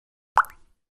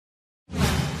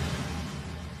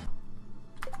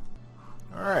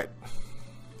Alright.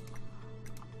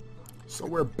 So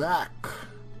we're back.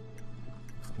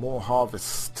 More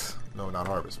harvest. No, not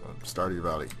harvest, man. Stardew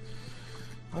Valley.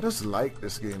 I just like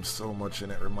this game so much,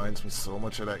 and it reminds me so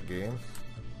much of that game.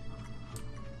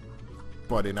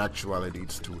 But in actuality,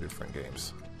 it's two different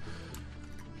games.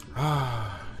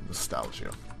 Ah,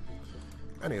 nostalgia.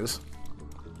 Anyways,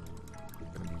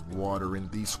 gonna be watering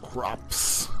these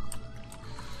crops.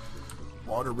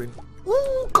 Watering.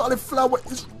 Woo! Cauliflower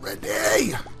is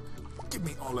ready! Give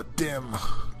me all of them.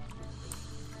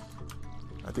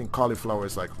 I think cauliflower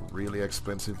is like really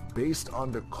expensive based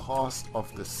on the cost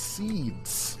of the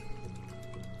seeds.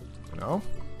 You know?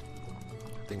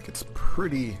 I think it's a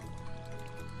pretty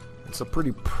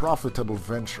profitable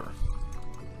venture.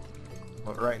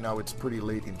 But right now it's pretty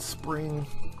late in spring,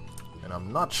 and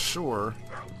I'm not sure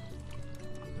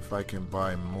if I can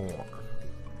buy more.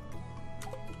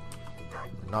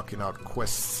 I'm knocking out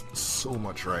quests so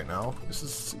much right now.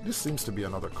 This seems to be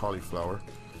another cauliflower.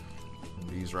 And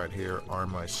these right here are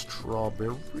my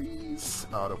strawberries.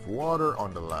 Out of water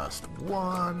on the last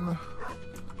one.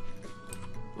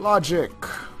 Logic.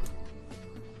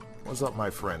 What's up, my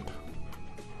friend?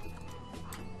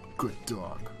 Good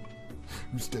dog.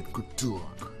 Who's that good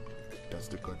dog? That's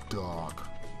the good dog.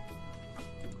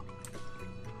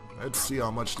 Let's see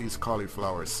how much these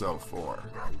cauliflowers sell for.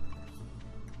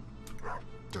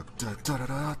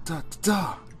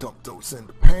 Dump those in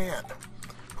the pan.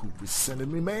 Who is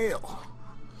sending me mail?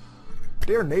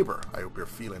 Dear neighbor, I hope you're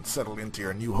feeling settled into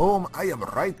your new home. I am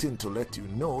writing to let you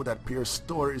know that Pierre's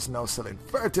store is now selling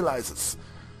fertilizers.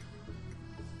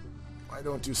 Why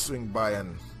don't you swing by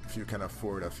and, if you can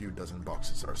afford, a few dozen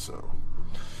boxes or so?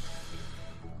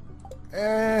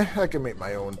 I can make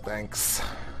my own, thanks.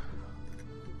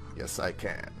 Yes, I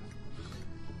can.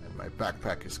 And my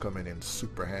backpack is coming in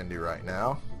super handy right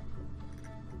now.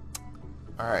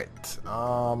 Alright,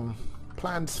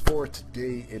 plans for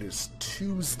today. It is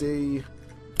Tuesday.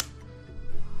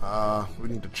 We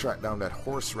need to track down that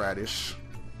horseradish.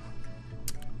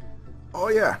 Oh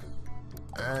yeah,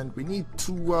 and we need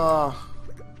to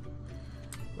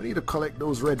collect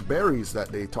those red berries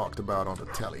that they talked about on the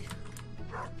telly.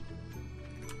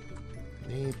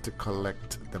 Need to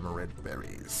collect them red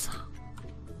berries.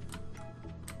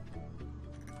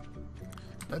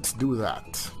 Let's do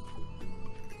that,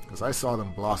 because I saw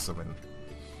them blossoming.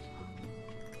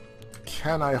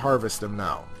 Can I harvest them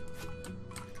now?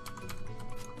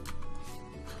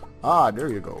 Ah, there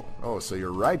you go. Oh, so you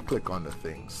right click on the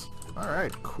things.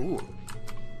 Alright, cool.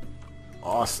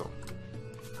 Awesome.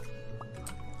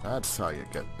 That's how you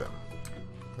get them.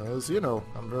 Because, you know,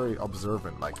 I'm very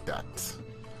observant like that.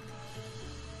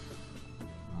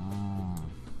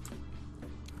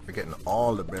 We're getting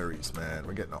all the berries, man.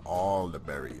 We're getting all the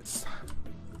berries.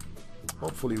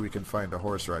 Hopefully we can find a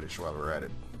horseradish while we're at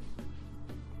it.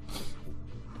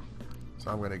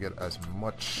 So I'm going to get as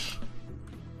much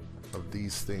of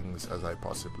these things as I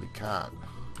possibly can.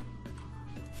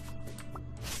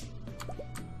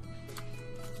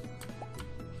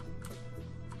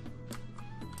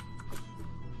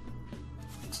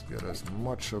 Let's get as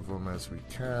much of them as we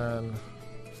can.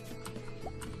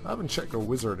 I haven't checked the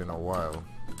wizard in a while.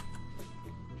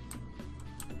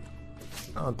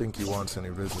 I don't think he wants any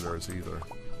visitors either.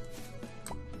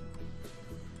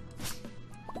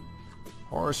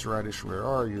 Horseradish, where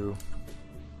are you?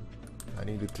 I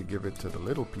needed to give it to the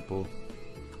little people.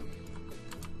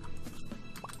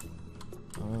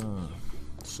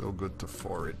 So good to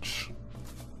forage.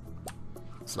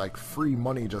 It's like free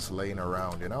money just laying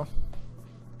around, you know?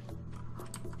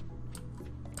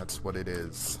 That's what it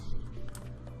is.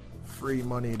 Free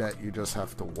money that you just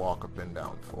have to walk up and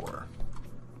down for.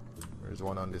 There's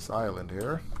one on this island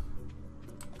here.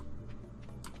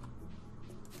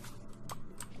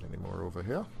 Any more over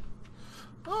here?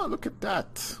 Oh, look at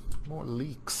that. More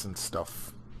leeks and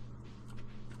stuff.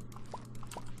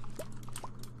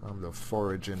 I'm the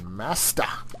foraging master.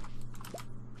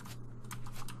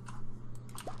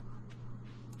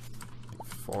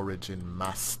 Foraging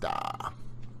master.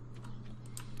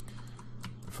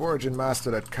 The foraging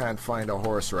master that can't find a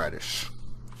horseradish.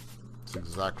 That's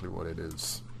exactly what it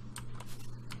is.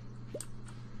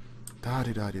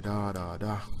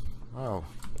 Da-di-da-di-da-da-da. Wow,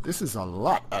 this is a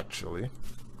lot, actually.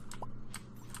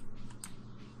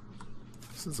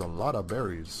 This is a lot of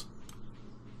berries.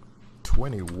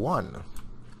 21.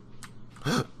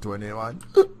 21.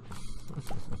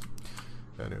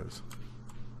 Anyways.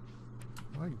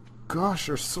 My gosh,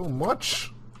 there's so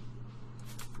much.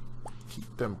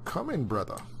 Keep them coming,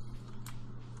 brother.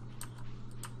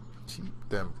 Keep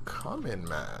them coming,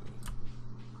 man.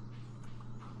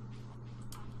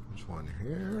 There's one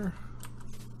here.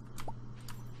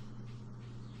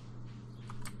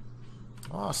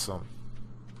 Awesome.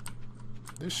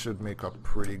 This should make a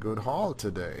pretty good haul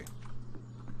today.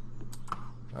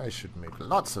 I should make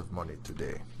lots of money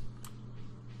today.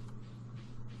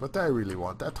 But I really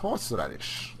want that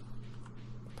horseradish.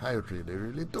 I really,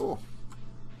 really do.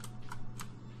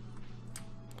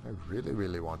 I really,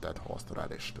 really want that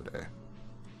horseradish today.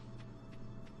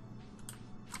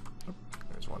 Oh,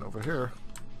 there's one over here.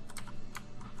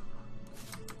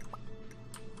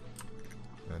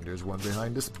 And there's one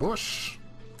behind this bush.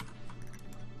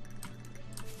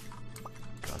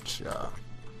 Gotcha.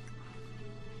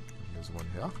 And there's one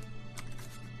here.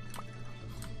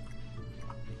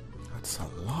 That's a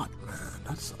lot, man.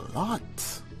 That's a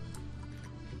lot.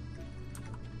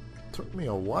 Took me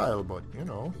a while, but you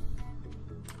know,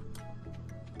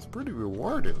 it's pretty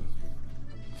rewarding.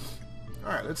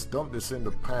 Alright, let's dump this in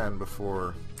the pan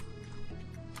before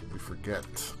we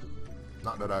forget.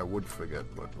 Not that I would forget,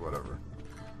 but whatever.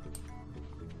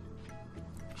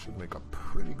 Should make a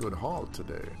pretty good haul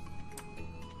today.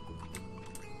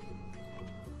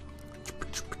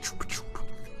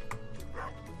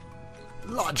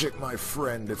 Logic, my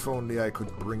friend, if only I could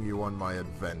bring you on my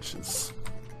adventures.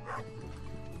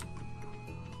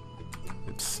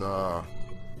 It's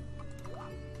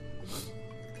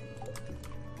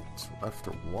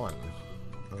after 1.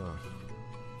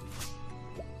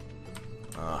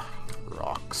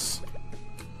 Rocks.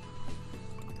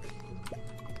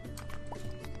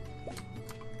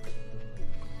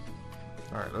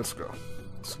 Alright, let's go.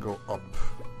 Let's go up.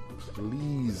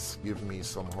 Please give me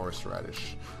some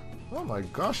horseradish. Oh my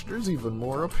gosh, there's even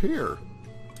more up here.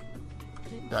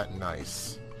 Ain't that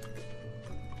nice?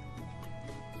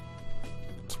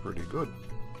 It's pretty good.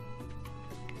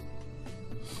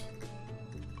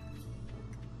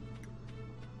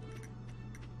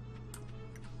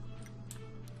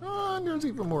 And there's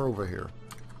even more over here.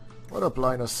 What up,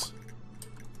 Linus?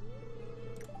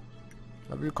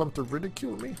 Have you come to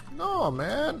ridicule me? No,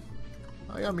 man.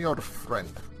 I am your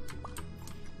friend.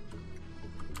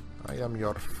 I am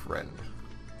your friend.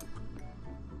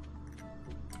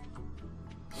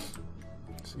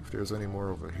 See if there's any more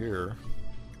over here.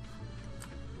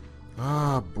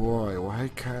 Ah, boy, why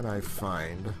can't I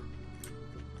find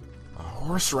a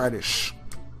horseradish?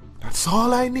 That's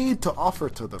all I need to offer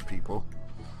to the people.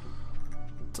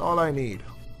 That's all I need.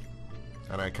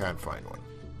 And I can't find one.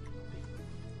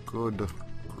 Good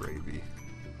gravy.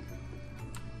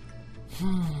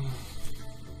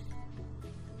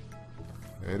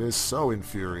 It is so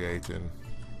infuriating.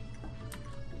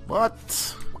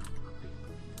 But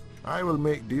I will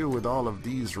make do with all of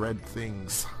these red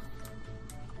things.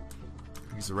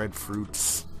 These red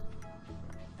fruits.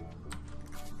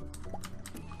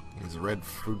 These red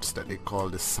fruits that they call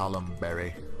the solemn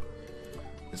berry.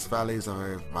 This valley is a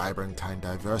very vibrant and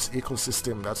diverse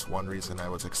ecosystem. That's one reason I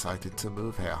was excited to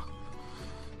move here.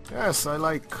 Yes, I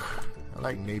like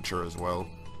nature as well.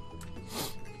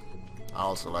 I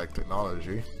also like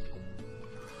technology.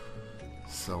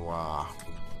 So,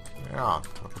 yeah,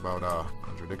 talk about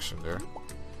contradiction there.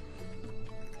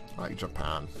 I like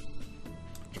Japan.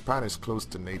 Japan is close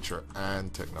to nature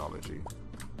and technology.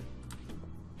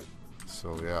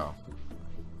 So, yeah.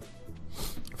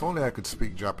 If only I could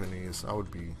speak Japanese, that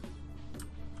would be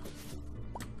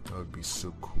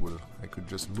so cool. I could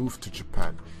just move to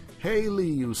Japan. Haley,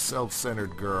 you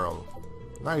self-centered girl.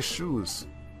 Nice shoes.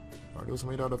 Are those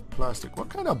made out of plastic? What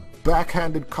kind of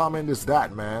backhanded comment is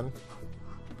that, man?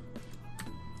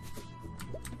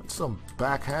 That's some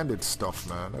backhanded stuff,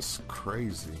 man. That's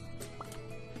crazy.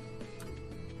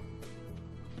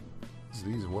 It's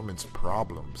these women's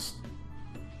problems.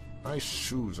 Nice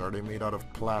shoes. Are they made out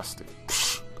of plastic?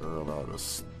 Psh, girl, out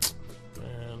of...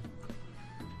 Man.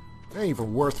 They ain't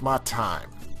even worth my time.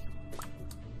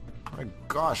 My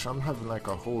gosh, I'm having like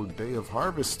a whole day of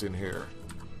harvesting here.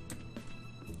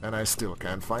 And I still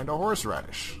can't find a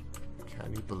horseradish.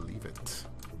 Can you believe it?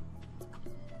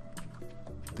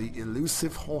 The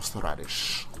elusive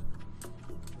horseradish.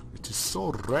 It is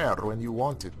so rare when you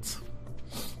want it.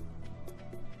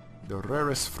 The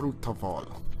rarest fruit of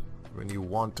all. When you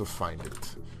want to find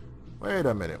it. Wait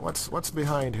a minute, what's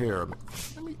behind here?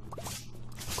 Let me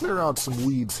clear out some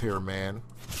weeds here, man.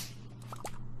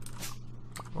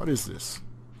 What is this?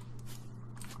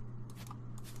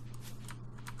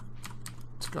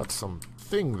 It's got some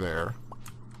thing there.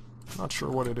 Not sure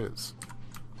what it is.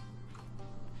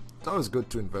 It's always good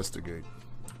to investigate.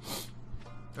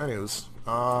 Anyways,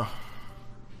 does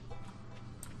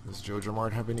Joja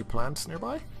Mart have any plants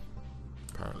nearby?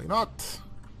 Apparently not.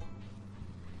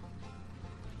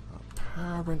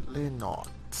 Apparently not.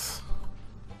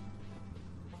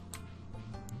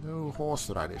 No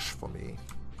horseradish for me.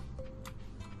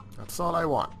 That's all I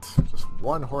want. Just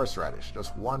one horseradish.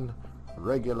 Just one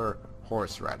regular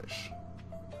horseradish.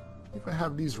 If I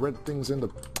have these red things in the...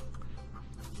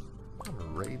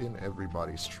 I'm raiding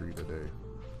everybody's tree today.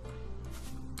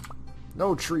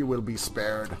 No tree will be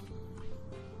spared.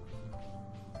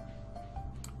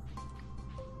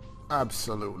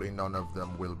 Absolutely none of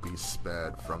them will be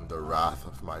spared from the wrath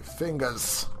of my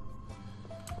fingers.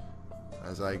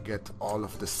 As I get all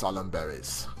of the solemn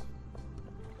berries.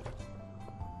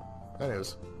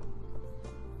 Anyways.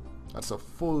 That's a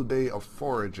full day of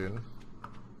foraging.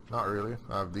 Not really.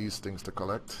 I have these things to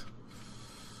collect.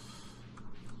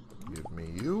 Give me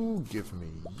you. Give me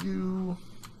you.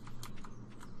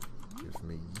 Give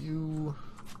me you.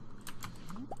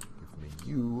 Give me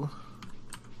you.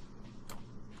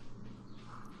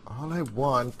 All I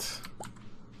want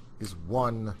is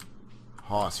one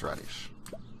horseradish.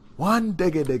 One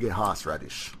diggy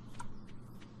horseradish.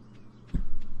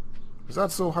 Is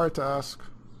that so hard to ask?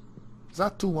 Is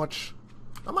that too much?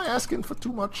 Am I asking for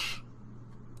too much?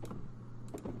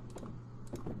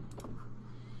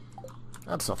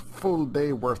 That's a full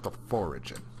day worth of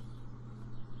foraging.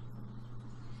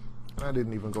 I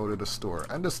didn't even go to the store.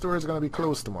 And the store is going to be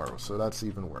closed tomorrow, so that's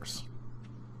even worse.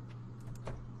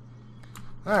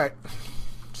 Alright.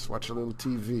 Just watch a little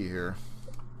TV here.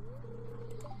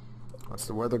 What's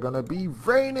the weather going to be?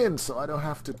 Raining, so I don't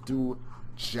have to do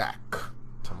jack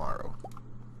tomorrow.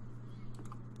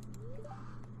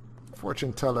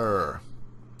 Fortune teller.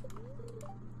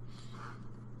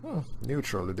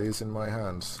 Neutral. The day's in my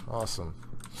hands. Awesome.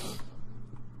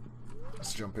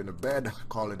 Let's jump into bed.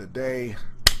 Call it a day.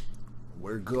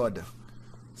 We're good.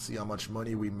 See how much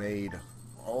money we made.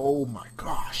 Oh my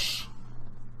gosh.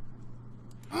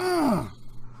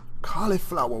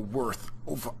 Cauliflower worth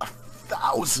over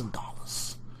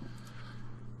 $1,000.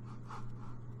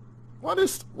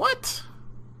 What?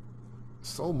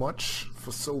 So much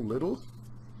for so little?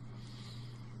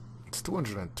 It's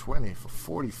 220 for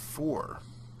 44.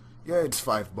 Yeah, it's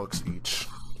 $5 each.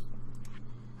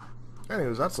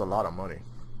 Anyways, that's a lot of money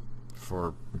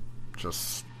for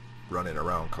just running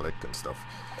around collecting stuff.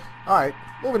 Alright,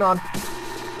 moving on.